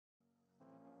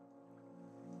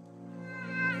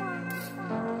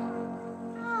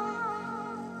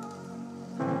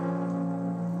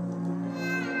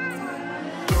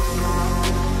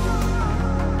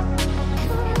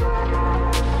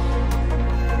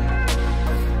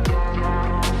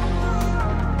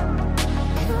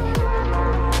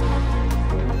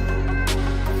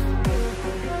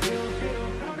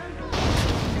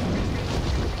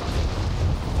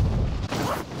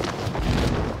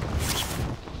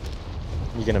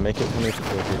You gonna make it? How many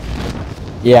people are here?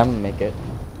 Yeah, I'm gonna make it.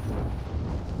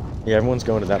 Yeah, everyone's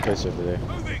going to that place over there.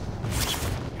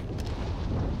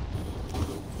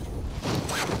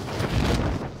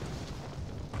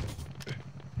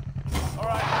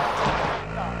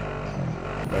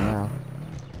 Right now.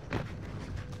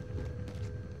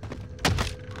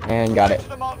 And got it.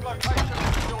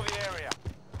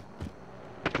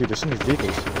 Dude, there's so many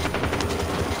vehicles.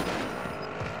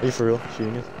 Are you for real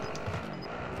shooting it?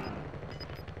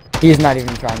 He's not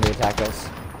even trying to attack us.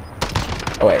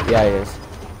 Oh wait, yeah he is.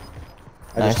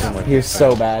 Nice. He was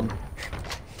so bad.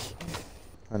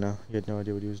 I know, he had no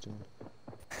idea what he was doing.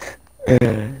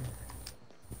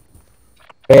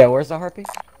 Yeah, where's the harpy?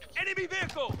 Enemy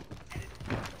vehicle!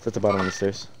 It's at the bottom of the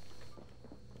stairs.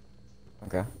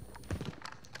 Okay.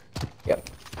 Yep.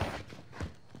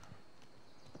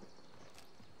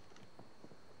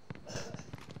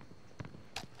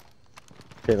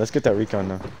 Okay, let's get that recon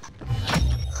now.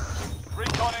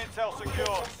 Recon intel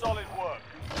secure. Solid work.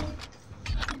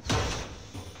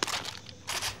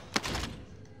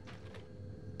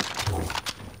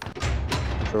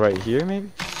 So right here, maybe?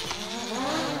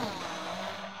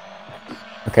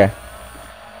 Okay.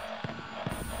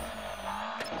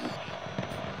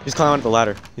 He's climbing up the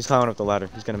ladder. He's climbing up the ladder.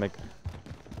 He's gonna make...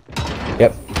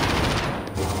 Yep.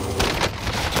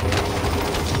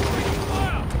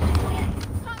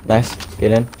 Nice.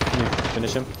 Get in. Can you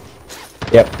finish him?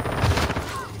 Yep.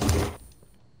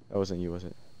 That wasn't you, was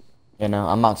it? You know,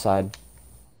 I'm outside.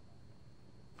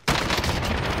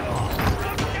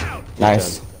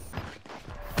 Nice.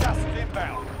 Gas is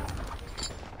inbound.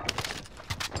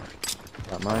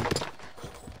 Not mine.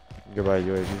 Goodbye,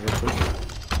 UAV vehicle.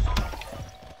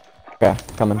 Okay,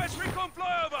 coming. Press recon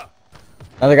flyover.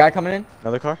 Another guy coming in.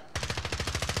 Another car?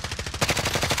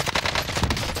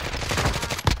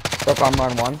 Broke armor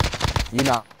on one. You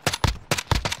not.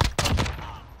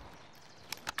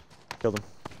 Killed him.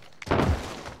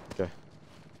 Okay.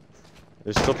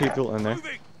 There's still people in there.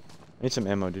 Moving. I need some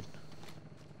ammo, dude.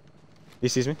 He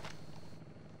sees me.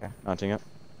 Okay. Mounting up.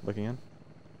 Looking in.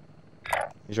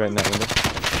 He's right in that window.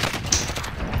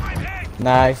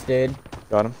 Nice, dude.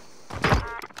 Got him.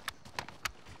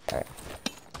 Alright.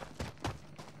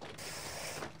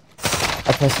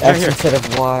 I pressed Right X here. instead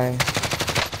of Y.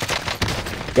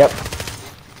 Yep.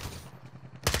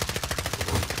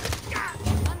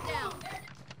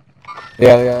 The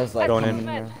other guy's like Going coming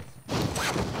in.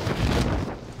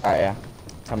 Alright, yeah.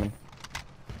 Coming.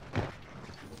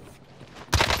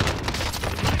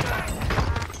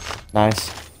 Nice.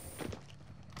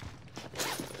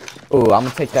 Ooh, I'm gonna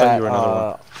take thought that you were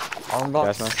another arm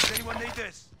box. Gas mask. Does anyone need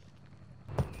this?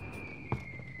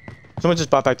 Someone just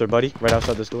bought back their buddy right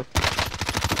outside this door.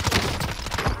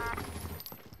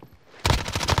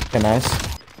 Okay, nice.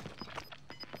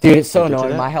 Dude, it's so Did you get to annoying.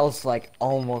 that? My health's like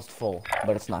almost full,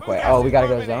 but it's not quite. Oh, we gotta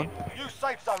go zone. Use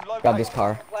safe zone located. Grab this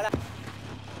car.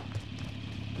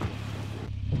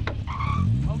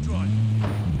 I'll drive.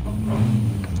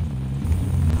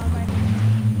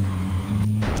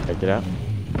 Okay, get out.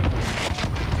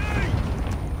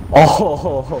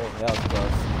 Oh, that was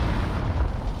close.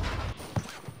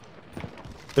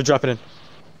 They're dropping in.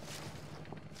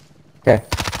 Okay,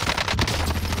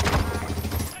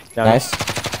 Down. nice.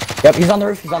 Yep, he's on the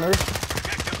roof. He's on the roof.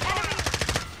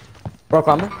 Broke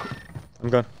armor. I'm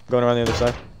going around the other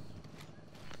side.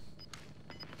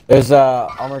 There's a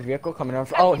armored vehicle coming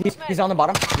over. Oh, he's on the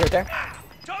bottom. He's right there.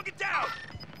 Target down.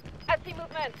 SP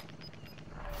movement.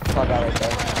 Saw a guy right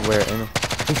there. Where? Amy?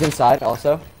 He's inside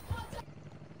also.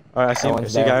 Alright, I see him. I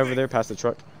one's see a there. guy over there past the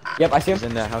truck. Yep, I see He's him.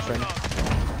 in that house right now.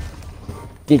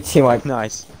 Dude, team wipe.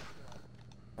 Nice.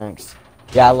 Thanks.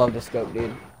 Yeah, I love the scope,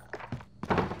 dude.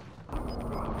 Final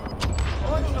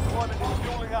deployment is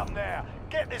fueling up now.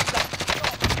 Get this done.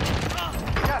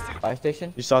 Gas is Fire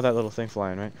station. You saw that little thing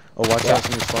flying, right? Oh, watch Yeah. out,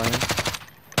 somebody's flying in.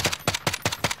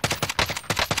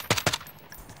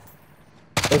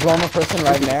 There's one more person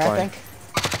right in there, I Fine.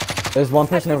 think. There's one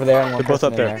person over there and one They're both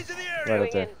person up in there. into the area. Right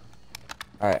up there.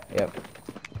 Alright, yep.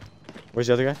 Where's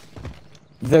the other guy?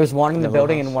 There's one in the The little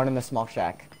building house. and one in the small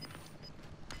shack.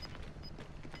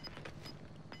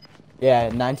 Yeah,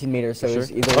 19 meters, so You he's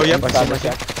sure? either Oh, yep, I inside see the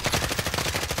him, I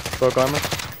shack. Broke armor?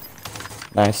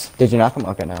 Nice. Did you knock him?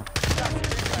 Okay, no. No,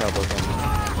 broke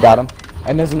armor. Got him.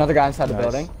 And there's another guy inside the Nice.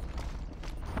 building.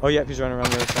 Oh, yep, he's running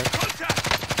around the other side. Contact.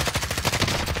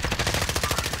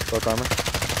 Broke armor.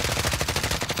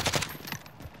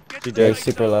 Get He to dead. He's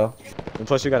super low. And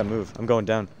plus, we gotta move. I'm going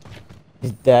down.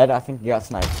 He's dead. I think he got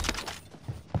sniped.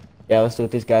 Yeah, let's do it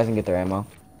with these guys and get their ammo.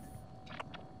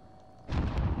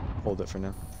 Hold it for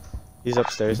now. He's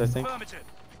upstairs, I think. Affirmative.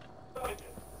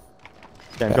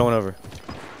 Okay, I'm going over.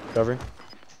 Covering.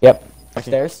 Yep. I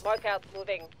Upstairs. Mark out,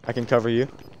 moving. I can cover you.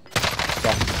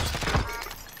 Yeah.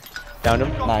 Downed him.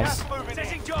 Nice.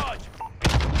 Taking charge.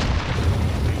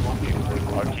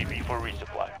 RTB for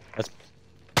resupply. That's.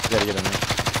 You gotta get in there. Get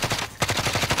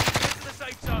to the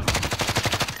safe zone.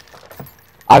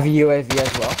 I have a UAV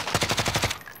as well.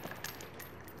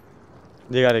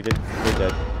 You gotta get. You're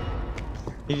dead.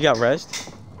 He got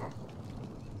rezzed.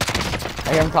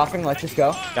 I hear him coughing. Let's just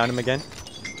go. Downed him again.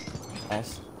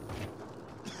 Nice.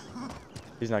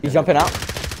 He's not. He's gonna- jumping out.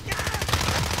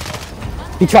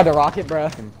 He tried to rocket, bro.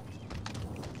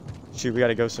 Shoot, we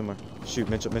gotta go somewhere. Shoot,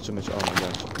 Mitchell. Oh my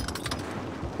gosh.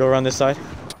 Go around this side.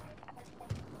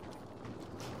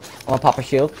 I'm gonna pop a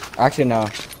shield. Actually, no.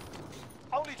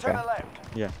 Only to the left.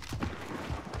 Yeah.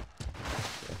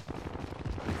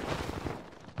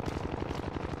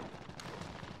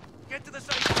 Get to the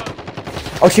safe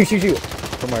zone. Oh, shoot.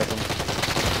 From where? From.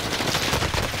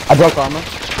 I broke armor.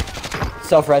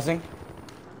 Self-resing.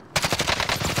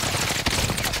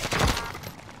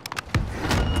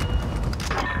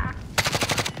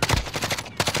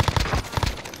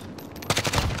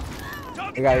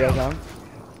 We gotta go zone.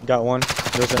 Got one.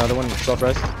 There's another one.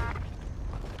 Self-res.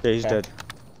 Okay, he's Okay. dead.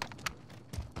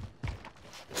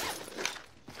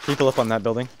 People up on that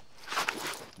building.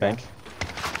 Bank.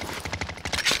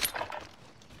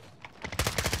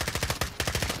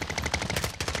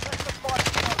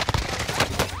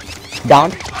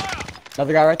 Down.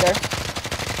 Another guy right there.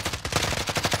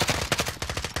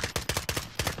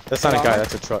 That's not a guy.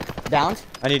 That's a truck. Down.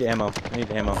 I need ammo. Got gas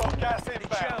inbound. Safe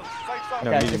zone.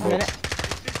 No, Okay, medium just a minute.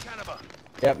 bullets. This caliber.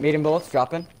 Yep, medium bullets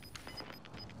dropping.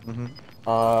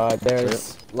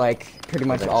 There's like pretty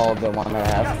much all of the one that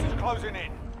I have. Gas is closing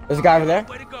in. There's a guy over there.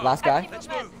 Way to go. Last guy. Let's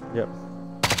move. Yep.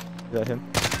 Is that him?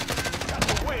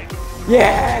 That's a win.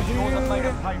 Yeah, Northern made dude.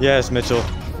 a pay. Yes, Mitchell.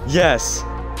 Yes.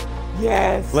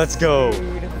 Yes. Let's go.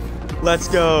 Dude. Let's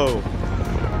go.